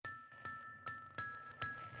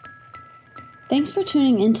Thanks for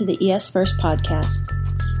tuning into the ES First podcast.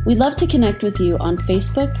 We'd love to connect with you on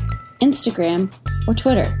Facebook, Instagram, or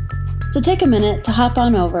Twitter. So take a minute to hop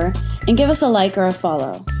on over and give us a like or a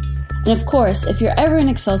follow. And of course, if you're ever in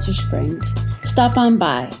Excelsior Springs, stop on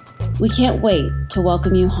by. We can't wait to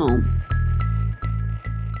welcome you home.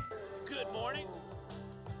 Good morning.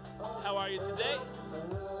 How are you today?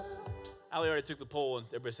 Allie already took the poll and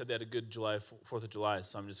everybody said they had a good 4th of July,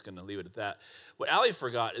 so I'm just going to leave it at that. What Allie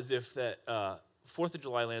forgot is if that 4th of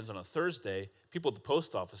July lands on a Thursday, people at the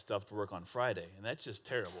post office still have to work on Friday, and that's just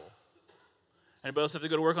terrible. Anybody else have to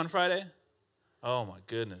go to work on Friday? Oh my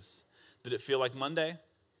goodness. Did it feel like Monday?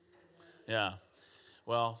 Yeah.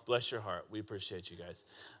 Well, bless your heart. We appreciate you guys.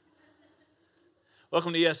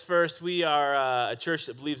 Welcome to ES First. We are a church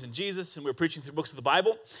that believes in Jesus, and we're preaching through books of the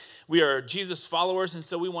Bible. We are Jesus followers, and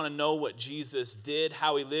so we want to know what Jesus did,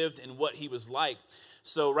 how he lived, and what he was like.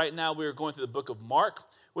 So right now we are going through the book of Mark,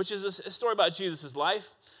 which is a story about Jesus'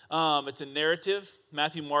 life. It's a narrative.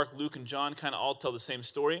 Matthew, Mark, Luke, and John kind of all tell the same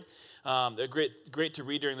story. They're great to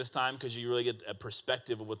read during this time because you really get a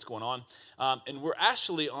perspective of what's going on. And we're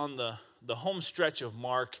actually on the home stretch of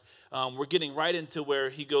Mark. We're getting right into where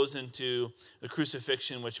he goes into the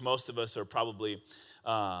crucifixion, which most of us are probably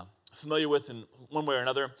familiar with in one way or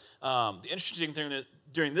another. The interesting thing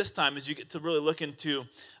during this time is you get to really look into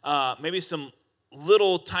maybe some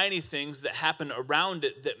little tiny things that happen around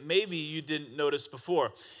it that maybe you didn't notice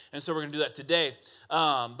before. And so we're going to do that today.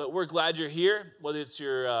 But we're glad you're here. Whether it's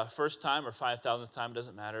your first time or 5,000th time, it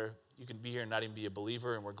doesn't matter. You can be here and not even be a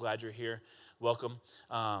believer, and we're glad you're here. Welcome.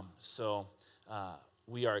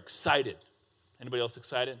 We are excited. Anybody else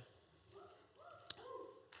excited?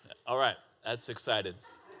 All right, that's excited.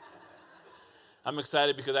 I'm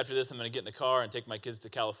excited because after this, I'm going to get in the car and take my kids to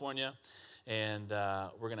California, and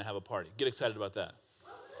we're going to have a party. Get excited about that.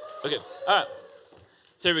 Okay, all right.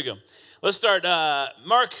 So here we go. Let's start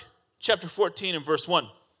Mark chapter 14 and verse 1.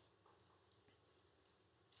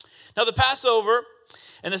 Now the Passover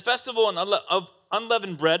and the festival of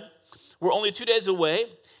unleavened bread were only 2 days away,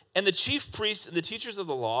 and the chief priests and the teachers of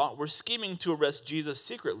the law were scheming to arrest Jesus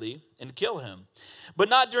secretly and kill him. But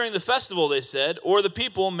not during the festival, they said, or the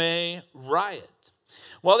people may riot.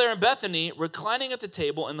 While they were in Bethany, reclining at the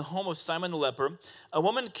table in the home of Simon the leper, a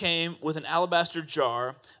woman came with an alabaster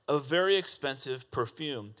jar of very expensive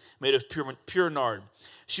perfume made of pure nard.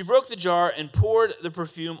 She broke the jar and poured the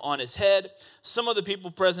perfume on his head. Some of the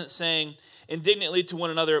people present saying indignantly to one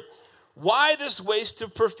another, "Why this waste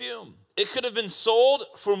of perfume? It could have been sold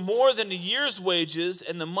for more than a year's wages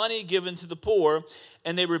and the money given to the poor."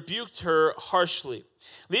 And they rebuked her harshly.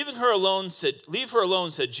 Leave her alone,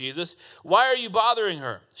 said Jesus. "Why are you bothering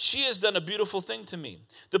her? She has done a beautiful thing to me.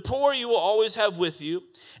 The poor you will always have with you,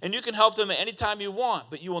 and you can help them at any time you want,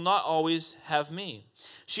 but you will not always have me.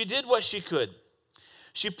 She did what she could.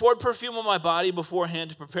 She poured perfume on my body beforehand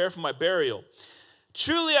to prepare for my burial.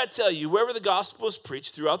 Truly I tell you, wherever the gospel is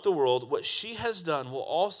preached throughout the world, what she has done will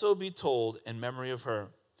also be told in memory of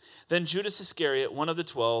her." Then Judas Iscariot, one of the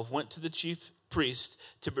 12, went to the chief priests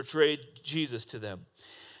to betray Jesus to them.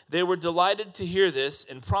 They were delighted to hear this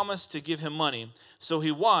and promised to give him money, so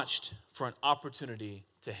he watched for an opportunity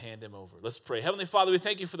to hand him over. Let's pray. Heavenly Father, we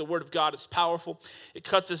thank you for the word of God. It's powerful. It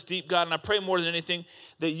cuts us deep, God, and I pray more than anything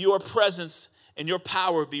that your presence and your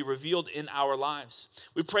power be revealed in our lives.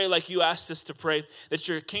 We pray like you asked us to pray, that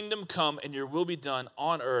your kingdom come and your will be done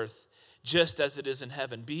on earth just as it is in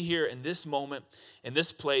heaven. Be here in this moment, in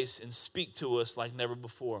this place, and speak to us like never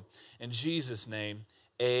before. In Jesus' name,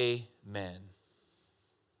 amen.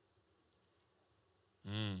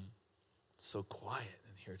 It's so quiet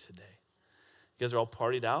in here today. You guys are all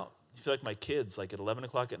partied out? You feel like my kids, like at 11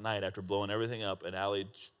 o'clock at night after blowing everything up, and Allie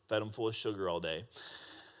fed them full of sugar all day.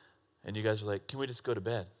 And you guys are like, can we just go to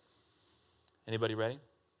bed? Anybody ready?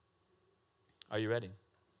 Are you ready?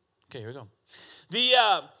 Okay, here we go.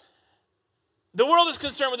 The world is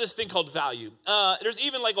concerned with this thing called value. There's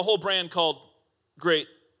even like a whole brand called Great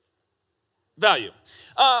Value.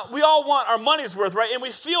 We all want our money's worth, right? And we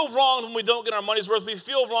feel wrong when we don't get our money's worth. We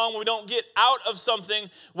feel wrong when we don't get out of something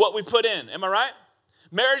what we put in. Am I right?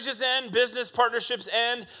 Marriages end, business partnerships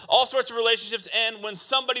end, all sorts of relationships end when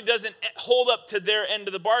somebody doesn't hold up to their end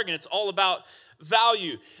of the bargain. It's all about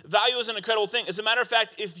value. Value is an incredible thing. As a matter of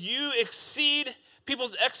fact, if you exceed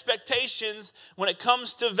people's expectations when it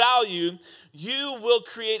comes to value, you will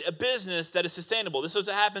create a business that is sustainable. This is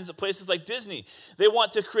what happens at places like Disney. They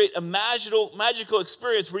want to create a magical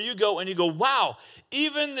experience where you go and you go, wow,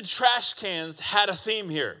 even the trash cans had a theme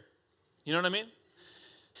here. You know what I mean?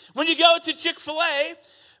 When you go to Chick-fil-A,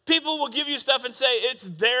 People will give you stuff and say it's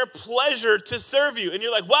their pleasure to serve you. And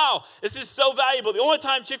you're like, wow, this is so valuable. The only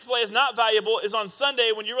time Chick-fil-A is not valuable is on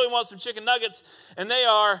Sunday when you really want some chicken nuggets and they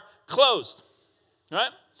are closed, right?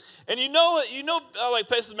 And you know, like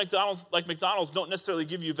places like McDonald's don't necessarily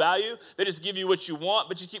give you value. They just give you what you want,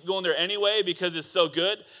 but you keep going there anyway because it's so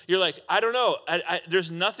good. You're like, I don't know.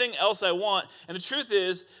 There's nothing else I want. And the truth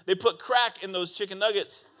is, they put crack in those chicken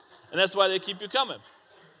nuggets, and that's why they keep you coming.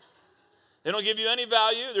 They don't give you any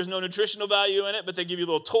value. There's no nutritional value in it, but they give you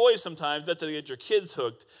little toys sometimes. That's how they get your kids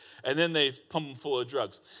hooked, and then they pump them full of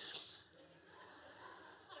drugs.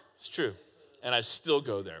 It's true, and I still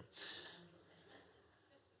go there.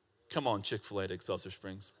 Come on, Chick-fil-A to Excelsior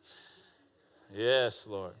Springs. Yes,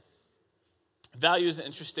 Lord. Value is an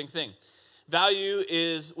interesting thing. Value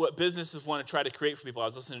is what businesses want to try to create for people. I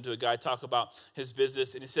was listening to a guy talk about his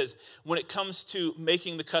business, and he says when it comes to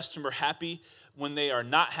making the customer happy when they are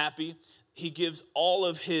not happy, he gives all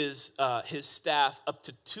of his staff up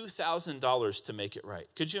to $2,000 to make it right.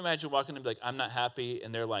 Could you imagine walking in and be like, I'm not happy,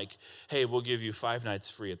 and they're like, hey, we'll give you 5 nights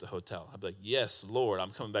free at the hotel. I'd be like, yes, Lord,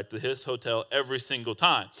 I'm coming back to his hotel every single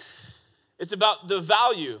time. It's about the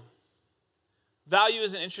value. Value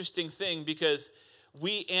is an interesting thing because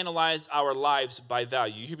we analyze our lives by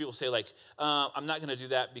value. You hear people say like, I'm not going to do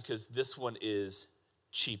that because this one is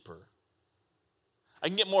cheaper. I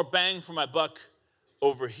can get more bang for my buck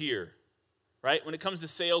over here. Right? When it comes to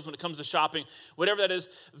sales, when it comes to shopping, whatever that is,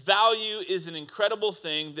 value is an incredible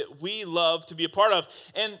thing that we love to be a part of.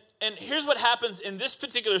 And here's what happens in this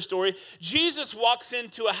particular story. Jesus walks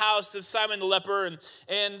into a house of Simon the leper,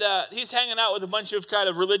 and he's hanging out with a bunch of kind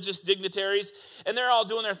of religious dignitaries, and they're all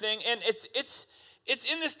doing their thing. And it's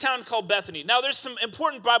in this town called Bethany. Now, there's some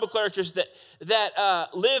important Bible characters that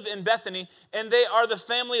live in Bethany, and they are the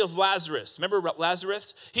family of Lazarus. Remember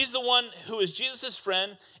Lazarus? He's the one who is Jesus'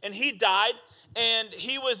 friend, and he died, and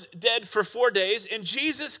he was dead for 4 days, and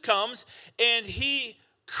Jesus comes, and he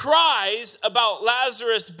cries about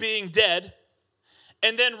Lazarus being dead,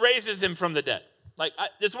 and then raises him from the dead. Like,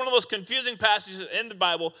 it's one of the most confusing passages in the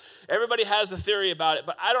Bible. Everybody has a theory about it,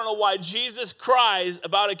 but I don't know why Jesus cries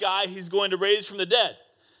about a guy he's going to raise from the dead.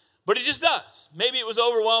 But he just does. Maybe it was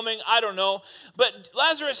overwhelming. I don't know. But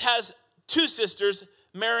Lazarus has 2 sisters,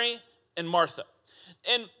 Mary and Martha.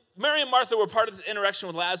 And Mary and Martha were part of this interaction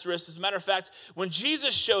with Lazarus. As a matter of fact, when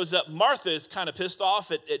Jesus shows up, Martha is kind of pissed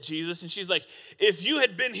off at Jesus. And she's like, if you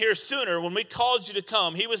had been here sooner, when we called you to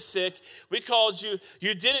come, he was sick. We called you.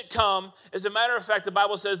 You didn't come. As a matter of fact, the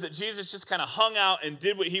Bible says that Jesus just kind of hung out and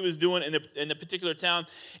did what he was doing in the particular town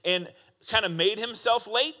and kind of made himself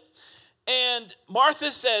late. And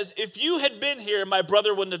Martha says, if you had been here, my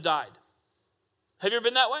brother wouldn't have died. Have you ever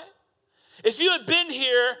been that way? If you had been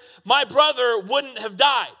here, my brother wouldn't have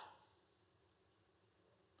died.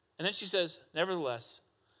 And then she says, nevertheless,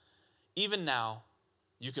 even now,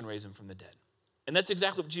 you can raise him from the dead. And that's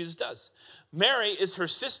exactly what Jesus does. Mary is her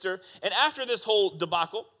sister, and after this whole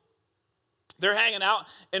debacle, they're hanging out,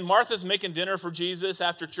 and Martha's making dinner for Jesus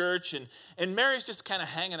after church, and Mary's just kind of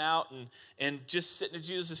hanging out and just sitting at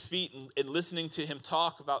Jesus' feet and listening to him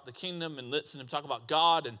talk about the kingdom and listening to him talk about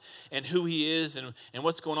God and who he is and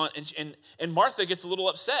what's going on. And Martha gets a little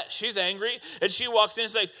upset. She's angry, and she walks in and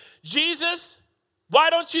is like, Jesus, why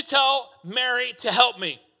don't you tell Mary to help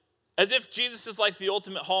me? As if Jesus is like the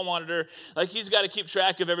ultimate hall monitor, like he's got to keep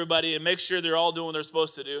track of everybody and make sure they're all doing what they're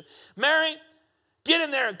supposed to do. Mary, get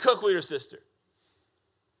in there and cook with your sister.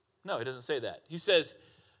 No, he doesn't say that. He says,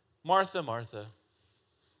 Martha, Martha.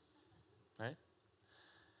 Right?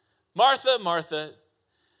 Martha, Martha.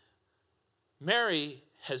 Mary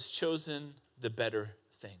has chosen the better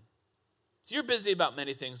thing. So you're busy about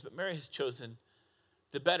many things, but Mary has chosen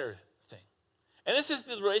the better thing. And this is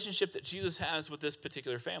the relationship that Jesus has with this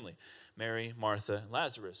particular family, Mary, Martha,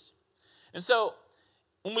 Lazarus. And so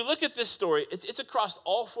when we look at this story, it's across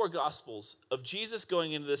all 4 Gospels of Jesus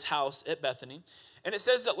going into this house at Bethany. And it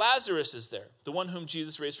says that Lazarus is there, the one whom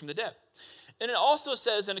Jesus raised from the dead. And it also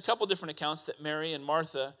says in a couple different accounts that Mary and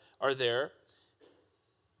Martha are there.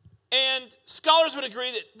 And scholars would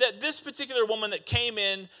agree that this particular woman that came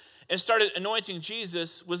in and started anointing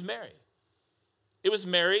Jesus was Mary. It was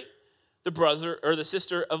Mary, the brother or the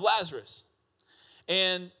sister of Lazarus.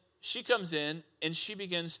 And she comes in and she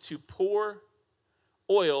begins to pour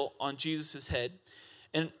oil on Jesus' head.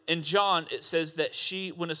 And in John, it says that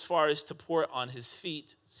she went as far as to pour it on his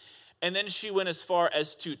feet. And then she went as far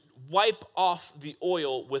as to wipe off the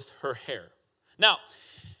oil with her hair. Now,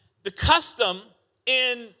 the custom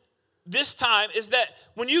in this time is that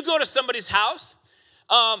when you go to somebody's house,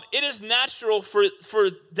 it is natural for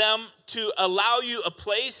them to allow you a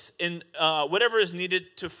place in whatever is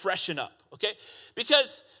needed to freshen up, okay?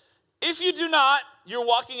 Because if you do not, you're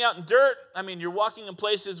walking out in dirt. I mean, you're walking in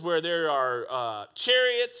places where there are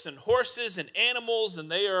chariots and horses and animals, and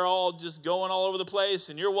they are all just going all over the place,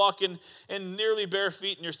 and you're walking in nearly bare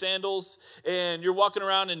feet in your sandals, and you're walking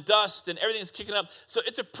around in dust, and everything's kicking up. So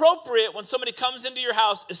it's appropriate when somebody comes into your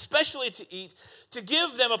house, especially to eat, to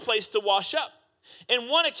give them a place to wash up. In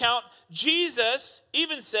one account, Jesus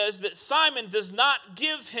even says that Simon does not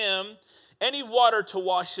give him any water to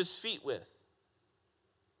wash his feet with.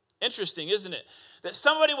 Interesting, isn't it? That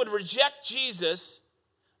somebody would reject Jesus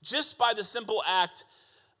just by the simple act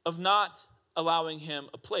of not allowing him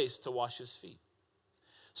a place to wash his feet.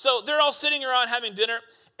 So they're all sitting around having dinner,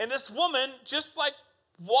 and this woman just like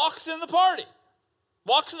walks in the party.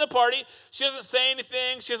 Walks in the party. She doesn't say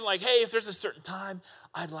anything. She isn't like, hey, if there's a certain time,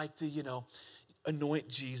 I'd like to, anoint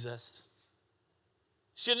Jesus.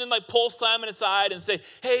 She didn't like pull Simon aside and say,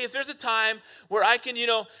 hey, if there's a time where I can,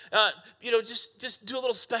 just do a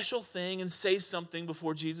little special thing and say something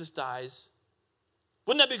before Jesus dies.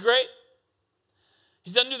 Wouldn't that be great? He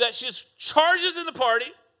doesn't do that. She just charges in the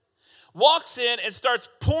party, walks in and starts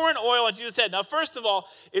pouring oil on Jesus' head. Now, first of all,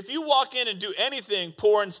 if you walk in and do anything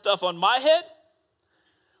pouring stuff on my head,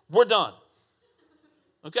 we're done.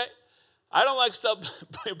 Okay? I don't like stuff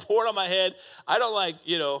poured on my head. I don't like,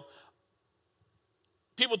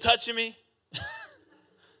 people touching me.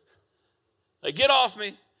 Like, get off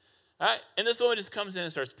me. All right? And this woman just comes in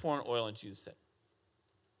and starts pouring oil on Jesus' head.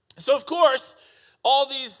 So, of course, all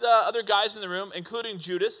these other guys in the room, including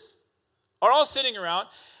Judas, are all sitting around,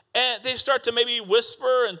 and they start to maybe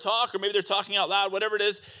whisper and talk, or maybe they're talking out loud, whatever it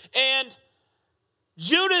is. And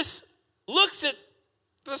Judas looks at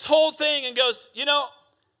this whole thing and goes,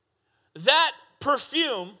 that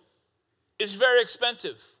perfume is very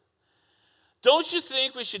expensive. Don't you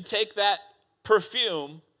think we should take that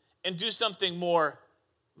perfume and do something more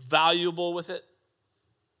valuable with it?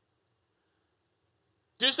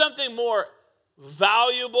 Do something more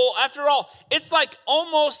valuable. After all, it's like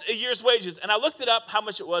almost a year's wages. And I looked it up how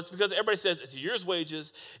much it was because everybody says it's a year's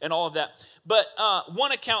wages and all of that. But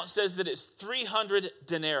one account says that it's 300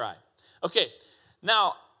 denarii. Okay,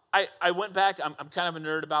 now I went back. I'm kind of a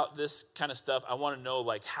nerd about this kind of stuff. I want to know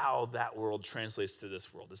like how that world translates to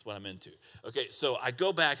this world. That's what I'm into. Okay, so I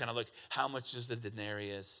go back and I look, how much is the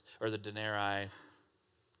denarius or the denarii?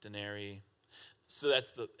 So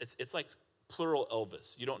that's it's like plural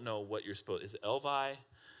Elvis. You don't know what you're supposed. Is it Elvi?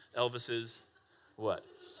 Elvis's what?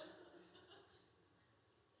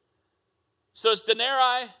 So it's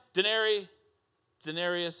denarii, denarius,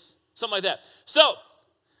 something like that. So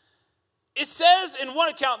it says in one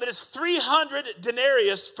account that it's 300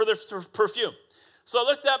 denarius for the perfume. So I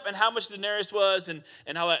looked up and how much the denarius was and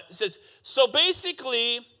how that it says. So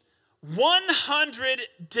basically, 100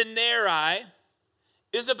 denarii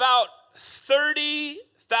is about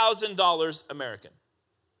 $30,000 American.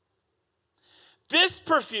 This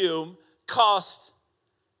perfume cost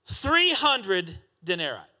 300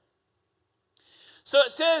 denarii. So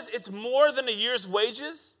it says it's more than a year's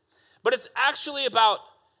wages, but it's actually about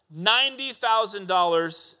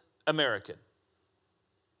 $90,000 American.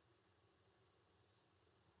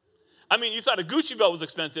 I mean, you thought a Gucci belt was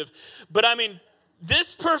expensive, but I mean,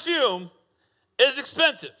 this perfume is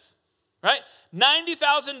expensive, right?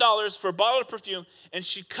 $90,000 for a bottle of perfume, and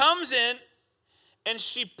she comes in and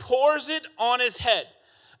she pours it on his head.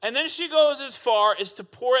 And then she goes as far as to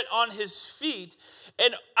pour it on his feet.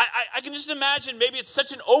 And I can just imagine maybe it's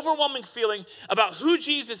such an overwhelming feeling about who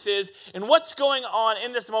Jesus is and what's going on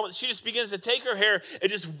in this moment. She just begins to take her hair and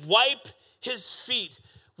just wipe his feet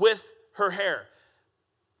with her hair.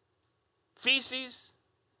 Feces,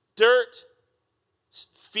 dirt,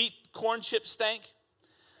 feet, corn chip stank.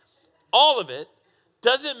 All of it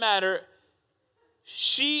doesn't matter.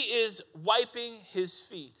 She is wiping his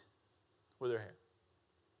feet with her hair.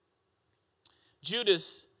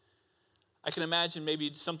 Judas, I can imagine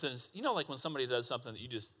maybe something, like when somebody does something that you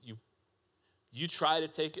try to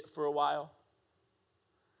take it for a while.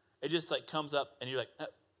 It just like comes up and you're like,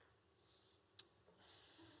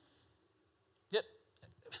 yep.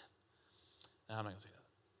 No, I'm not going to say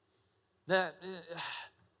that.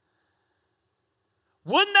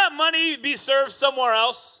 Wouldn't that money be served somewhere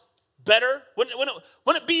else better? Wouldn't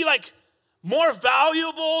it be like more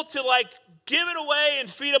valuable to like give it away and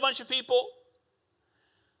feed a bunch of people?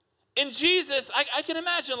 In Jesus, I can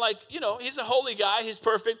imagine he's a holy guy. He's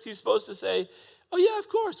perfect. He's supposed to say, oh yeah, of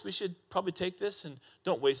course, we should probably take this and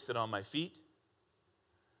don't waste it on my feet.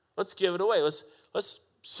 Let's give it away. Let's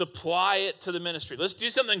supply it to the ministry. Let's do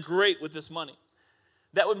something great with this money.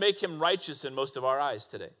 That would make him righteous in most of our eyes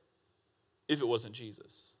today, if it wasn't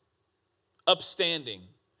Jesus. Upstanding,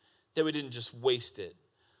 that we didn't just waste it.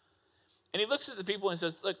 And he looks at the people and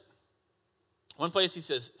says, look, one place he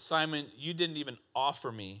says, Simon, you didn't even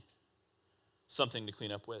offer me something to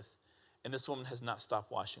clean up with. And this woman has not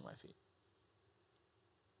stopped washing my feet.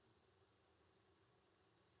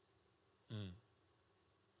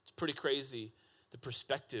 It's pretty crazy, the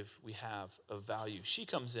perspective we have of value. She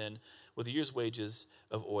comes in with a year's wages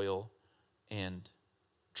of oil and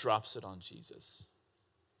drops it on Jesus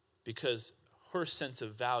because her sense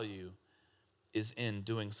of value is in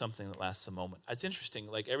doing something that lasts a moment. It's interesting,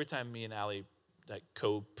 like every time me and Allie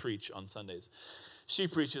co-preach on Sundays, she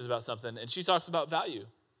preaches about something and she talks about value.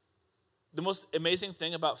 The most amazing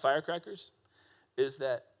thing about firecrackers is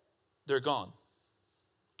that they're gone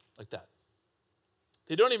like that.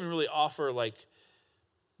 They don't even really offer like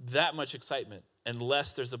that much excitement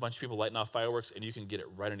unless there's a bunch of people lighting off fireworks and you can get it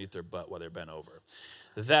right underneath their butt while they're bent over.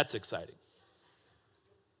 That's exciting.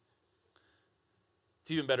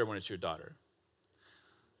 It's even better when it's your daughter.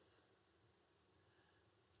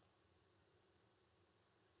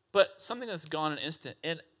 But something that's gone in an instant,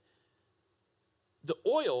 and the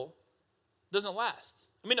oil doesn't last.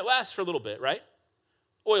 I mean, it lasts for a little bit, right?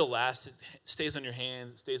 Oil lasts, it stays on your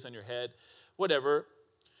hands, it stays on your head, whatever.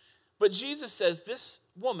 But Jesus says, this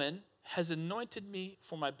woman has anointed me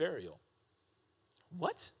for my burial.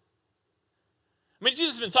 What? I mean,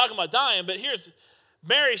 Jesus has been talking about dying, but here's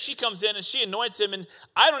Mary, she comes in and she anoints him, and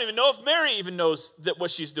I don't even know if Mary even knows that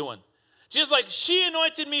what she's doing. Jesus like, she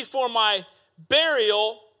anointed me for my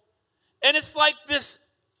burial, and it's like this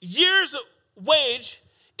year's wage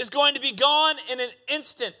is going to be gone in an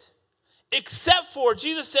instant. Except for,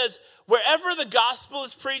 Jesus says, wherever the gospel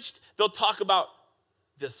is preached, they'll talk about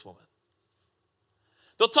this woman.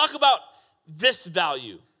 They'll talk about this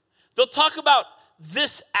value. They'll talk about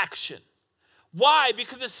this action. Why?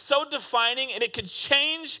 Because it's so defining and it could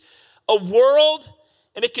change a world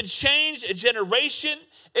and it could change a generation.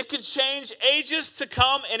 It could change ages to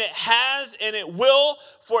come, and it has and it will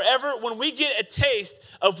forever when we get a taste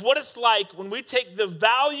of what it's like when we take the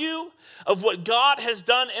value of what God has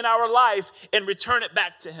done in our life and return it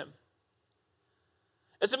back to him.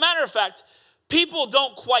 As a matter of fact, people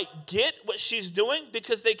don't quite get what she's doing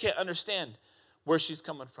because they can't understand where she's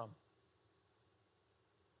coming from.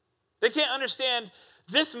 They can't understand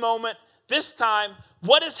this moment, this time,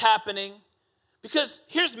 what is happening. Because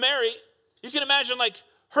here's Mary. You can imagine like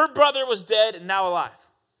her brother was dead and now alive.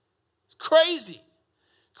 It's crazy.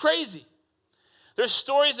 Crazy. There's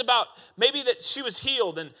stories about maybe that she was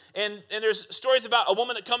healed, and there's stories about a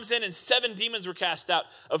woman that comes in and 7 demons were cast out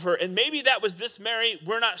of her. And maybe that was this Mary.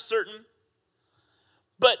 We're not certain.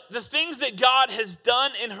 But the things that God has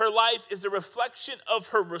done in her life is a reflection of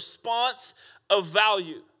her response of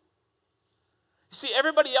value. See,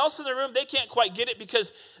 everybody else in the room, they can't quite get it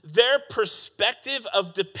because their perspective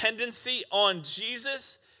of dependency on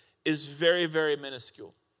Jesus is very, very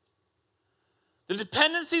minuscule. The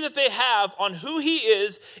dependency that they have on who he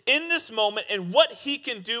is in this moment and what he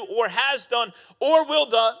can do or has done or will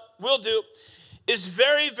do is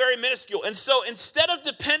very, very minuscule. And so instead of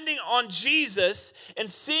depending on Jesus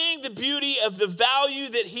and seeing the beauty of the value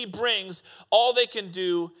that he brings, all they can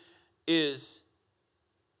do is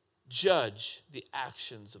judge the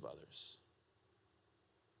actions of others.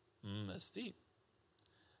 That's deep.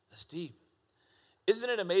 That's deep. Isn't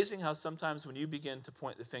it amazing how sometimes when you begin to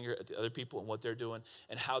point the finger at the other people and what they're doing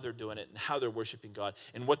and how they're doing it and how they're worshiping God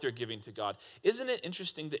and what they're giving to God, isn't it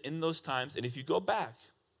interesting that in those times, and if you go back,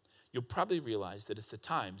 you'll probably realize that it's the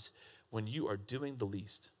times when you are doing the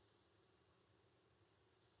least.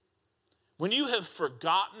 When you have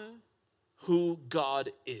forgotten who God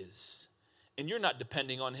is, and you're not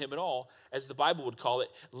depending on him at all, as the Bible would call it,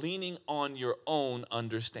 leaning on your own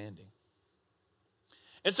understanding.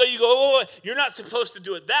 And so you go, oh, you're not supposed to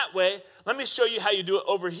do it that way. Let me show you how you do it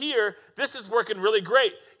over here. This is working really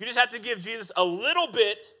great. You just have to give Jesus a little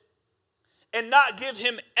bit and not give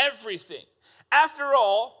him everything. After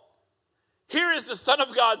all, here is the Son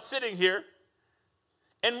of God sitting here,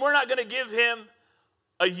 and we're not going to give him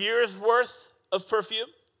a year's worth of perfume.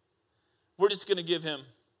 We're just going to give him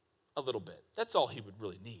a little bit. That's all he would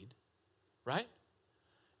really need, right?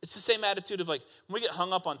 It's the same attitude of like, when we get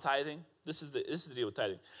hung up on tithing, this is the deal with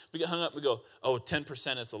tithing. We get hung up, we go, oh,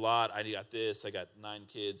 10% is a lot. I got this, I got 9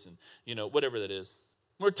 kids, and whatever that is.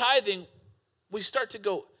 When we're tithing, we start to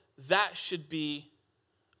go, that should be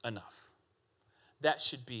enough. That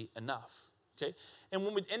should be enough, okay? And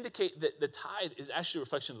when we indicate that the tithe is actually a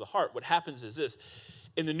reflection of the heart, what happens is this.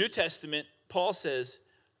 In the New Testament, Paul says,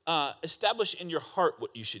 establish in your heart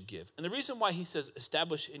what you should give. And the reason why he says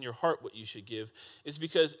establish in your heart what you should give is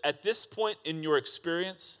because at this point in your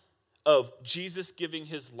experience, of Jesus giving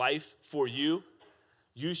his life for you,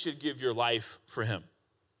 you should give your life for him.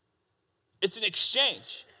 It's an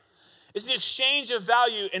exchange. It's an exchange of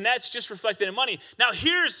value, and that's just reflected in money. Now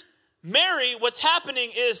here's Mary. What's happening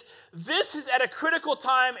is this is at a critical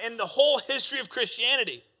time in the whole history of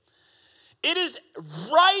Christianity. It is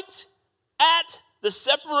right at the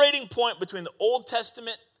separating point between the Old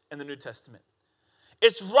Testament and the New Testament.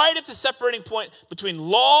 It's right at the separating point between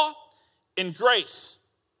law and grace.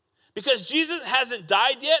 Because Jesus hasn't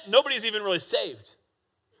died yet, nobody's even really saved.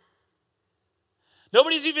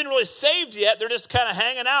 Nobody's even really saved yet. They're just kind of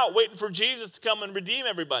hanging out, waiting for Jesus to come and redeem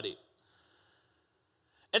everybody.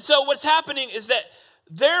 And so what's happening is that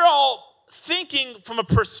they're all thinking from a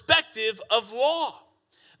perspective of law.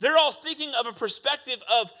 They're all thinking of a perspective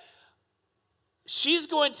of, she's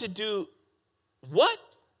going to do what?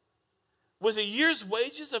 With a year's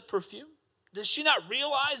wages of perfume? Does she not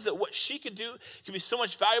realize that what she could do could be so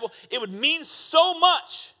much valuable? It would mean so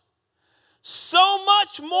much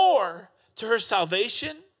more to her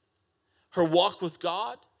salvation, her walk with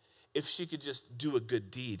God, if she could just do a good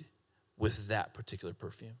deed with that particular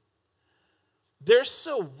perfume. They're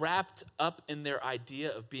so wrapped up in their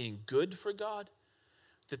idea of being good for God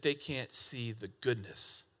that they can't see the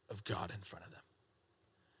goodness of God in front of them.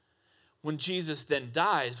 When Jesus then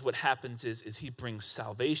dies, what happens is he brings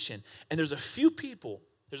salvation. And there's a few people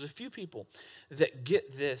that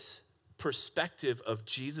get this perspective of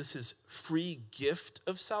Jesus' free gift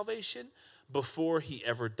of salvation before he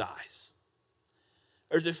ever dies.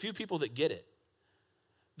 There's a few people that get it.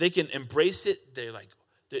 They can embrace it. They're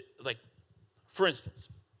like, for instance,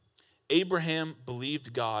 Abraham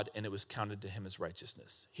believed God and it was counted to him as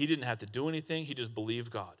righteousness. He didn't have to do anything. He just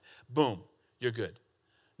believed God. Boom, you're good.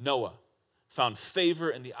 Noah found favor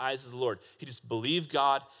in the eyes of the Lord. He just believed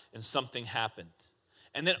God and something happened.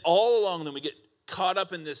 And then all along, then we get caught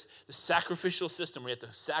up in this sacrificial system where you have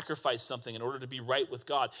to sacrifice something in order to be right with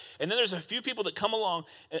God. And then there's a few people that come along.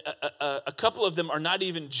 A couple of them are not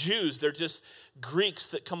even Jews. They're just Greeks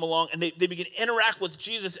that come along, and they begin to interact with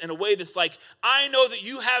Jesus in a way that's like, I know that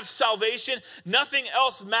you have salvation. Nothing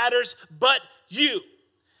else matters but you.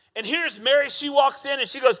 And here's Mary. She walks in and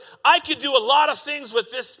she goes, I could do a lot of things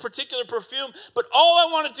with this particular perfume, but all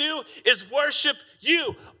I want to do is worship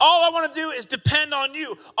you. All I want to do is depend on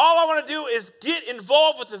you. All I want to do is get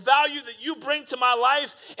involved with the value that you bring to my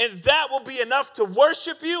life, and that will be enough to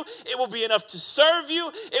worship you. It will be enough to serve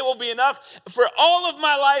you. It will be enough for all of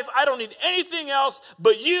my life. I don't need anything else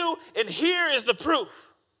but you, and here is the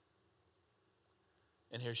proof.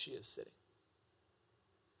 And here she is sitting.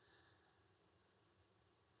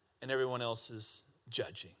 And everyone else is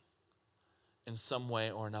judging in some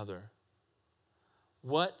way or another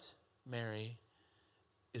what Mary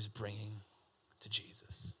is bringing to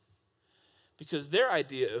Jesus. Because their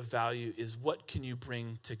idea of value is, what can you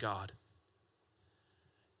bring to God?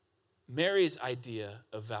 Mary's idea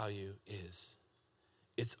of value is,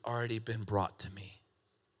 it's already been brought to me.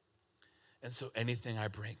 And so anything I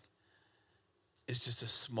bring is just a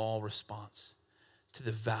small response to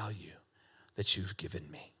the value that you've given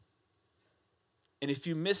me. And if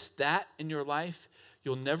you miss that in your life,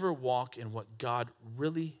 you'll never walk in what God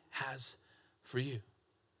really has for you.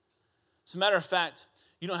 As a matter of fact,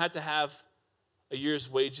 you don't have to have a year's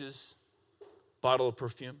wages bottle of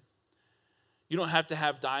perfume. You don't have to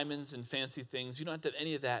have diamonds and fancy things. You don't have to have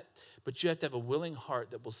any of that. But you have to have a willing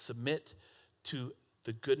heart that will submit to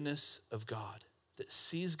the goodness of God, that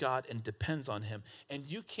sees God and depends on him. And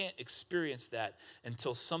you can't experience that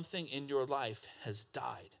until something in your life has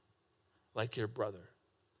died, like your brother.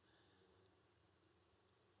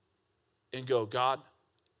 And go, God,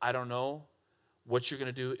 I don't know what you're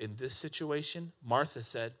going to do in this situation. Martha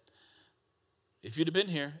said, if you'd have been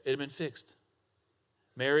here, it'd have been fixed.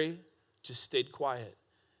 Mary just stayed quiet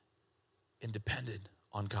and depended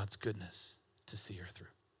on God's goodness to see her through.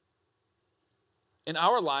 In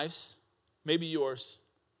our lives, maybe yours,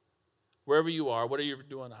 wherever you are, whatever you're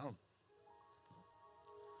doing,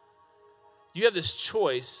 you have this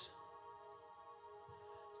choice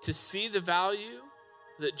to see the value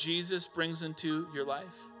that Jesus brings into your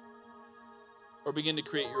life, or begin to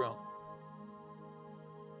create your own.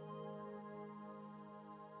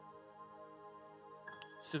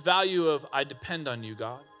 It's the value of, I depend on you,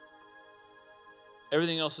 God.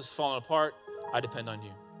 Everything else is falling apart. I depend on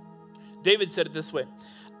you. David said it this way,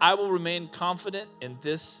 I will remain confident in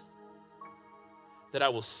this, that I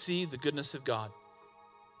will see the goodness of God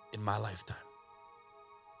in my lifetime.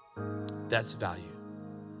 That's value.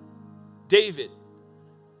 David,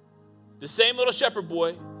 the same little shepherd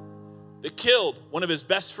boy that killed one of his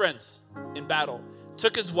best friends in battle,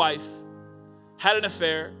 took his wife, had an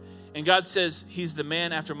affair, And God says, he's the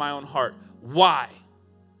man after my own heart. Why?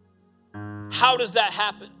 How does that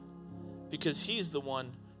happen? Because he's the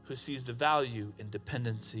one who sees the value in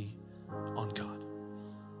dependency on God.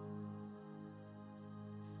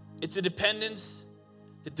 It's a dependence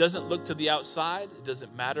that doesn't look to the outside. It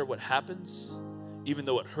doesn't matter what happens, even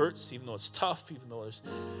though it hurts, even though it's tough, even though there's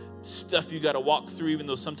stuff you got to walk through, even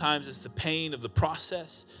though sometimes it's the pain of the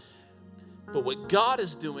process. But what God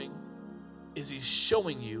is doing is he's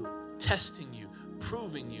showing you, testing you,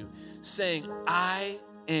 proving you, saying, I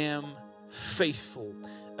am faithful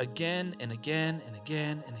again and again and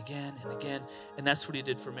again and again and again. And that's what he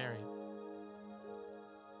did for Mary.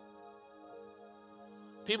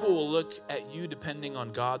 People will look at you depending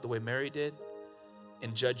on God the way Mary did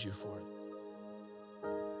and judge you for it.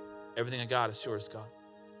 Everything I got is yours, God.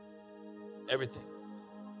 Everything.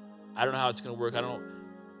 I don't know how it's going to work. I don't know.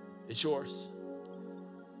 It's yours.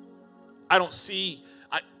 I don't see.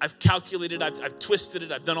 I've calculated. I've twisted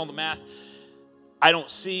it. I've done all the math. I don't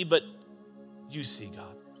see, but you see,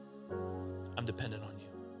 God. I'm dependent on you.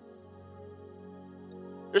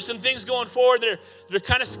 There's some things going forward that are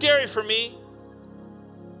kind of scary for me,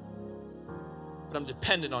 but I'm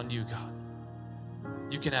dependent on you, God.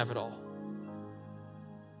 You can have it all.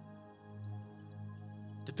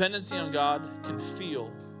 Dependency on God can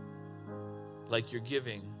feel like you're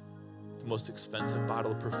giving the most expensive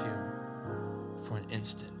bottle of perfume for an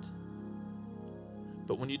instant.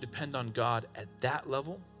 But when you depend on God at that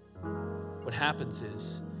level, what happens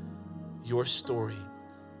is your story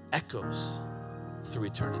echoes through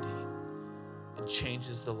eternity and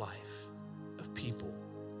changes the life of people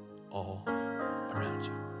all around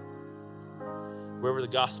you. Wherever the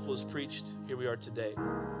gospel is preached, here we are today,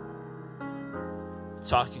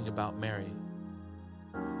 talking about Mary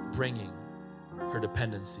bringing her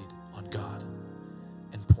dependency on God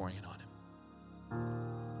and pouring it on him.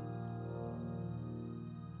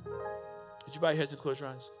 Would you bow your heads and close your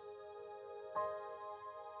eyes?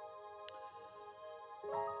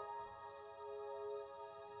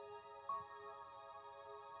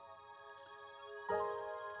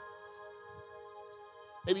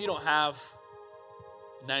 Maybe you don't have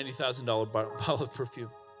a $90,000 bottle of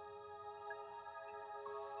perfume.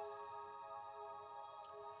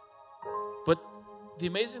 But the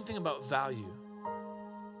amazing thing about value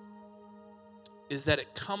is that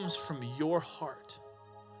it comes from your heart.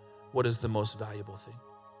 What is the most valuable thing?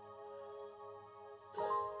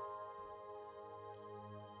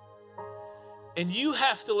 And you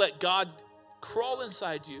have to let God crawl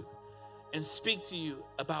inside you and speak to you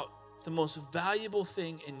about the most valuable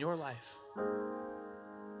thing in your life.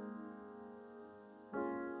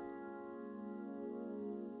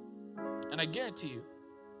 And I guarantee you,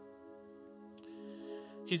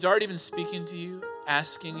 he's already been speaking to you,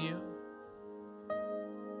 asking you,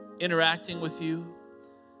 interacting with you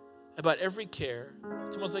about every care.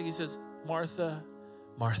 It's almost like he says, Martha,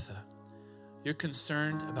 Martha, you're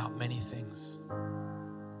concerned about many things.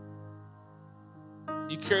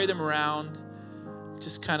 You carry them around,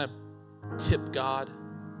 just kind of tip God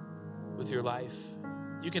with your life.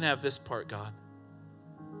 You can have this part, God.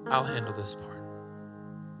 I'll handle this part.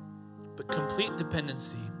 But complete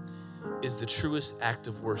dependency is the truest act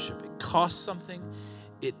of worship. It costs something.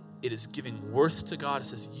 It is giving worth to God. It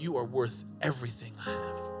says, you are worth everything I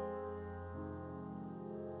have.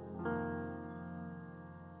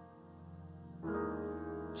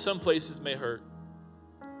 Some places may hurt.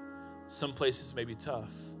 Some places may be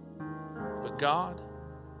tough. But God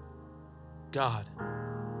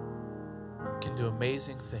can do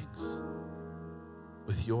amazing things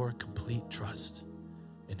with your complete trust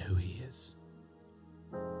in who he is.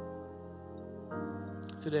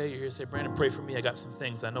 Today, you're here to say, Brandon, pray for me. I got some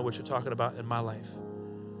things. I know what you're talking about in my life.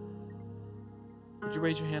 Would you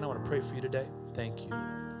raise your hand? I want to pray for you today. Thank you.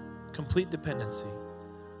 Complete dependency.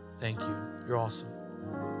 Thank you. You're awesome.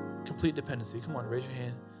 Complete dependency. Come on, raise your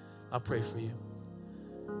hand. I'll pray for you.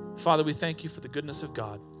 Father, we thank you for the goodness of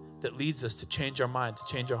God that leads us to change our mind, to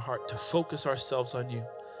change our heart, to focus ourselves on you.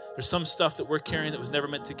 There's some stuff that we're carrying that was never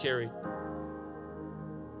meant to carry.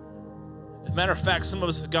 As a matter of fact, some of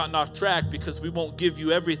us have gotten off track because we won't give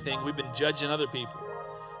you everything. We've been judging other people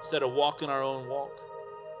instead of walking our own walk.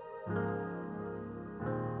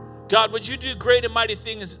 God, would you do great and mighty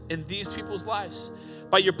things in these people's lives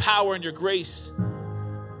by your power and your grace?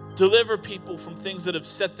 Deliver people from things that have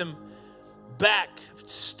set them back,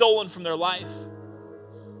 stolen from their life.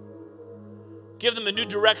 Give them a new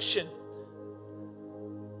direction.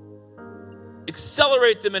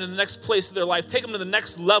 Accelerate them into the next place of their life. Take them to the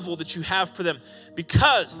next level that you have for them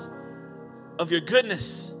because of your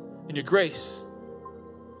goodness and your grace.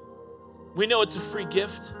 We know it's a free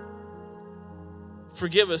gift.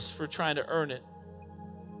 Forgive us for trying to earn it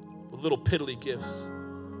with little piddly gifts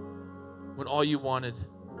when all you wanted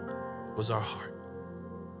was our heart.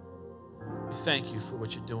 We thank you for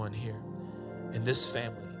what you're doing here in this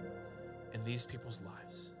family, in these people's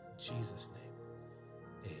lives. In Jesus' name,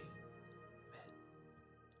 amen.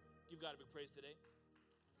 Give God a big praise today.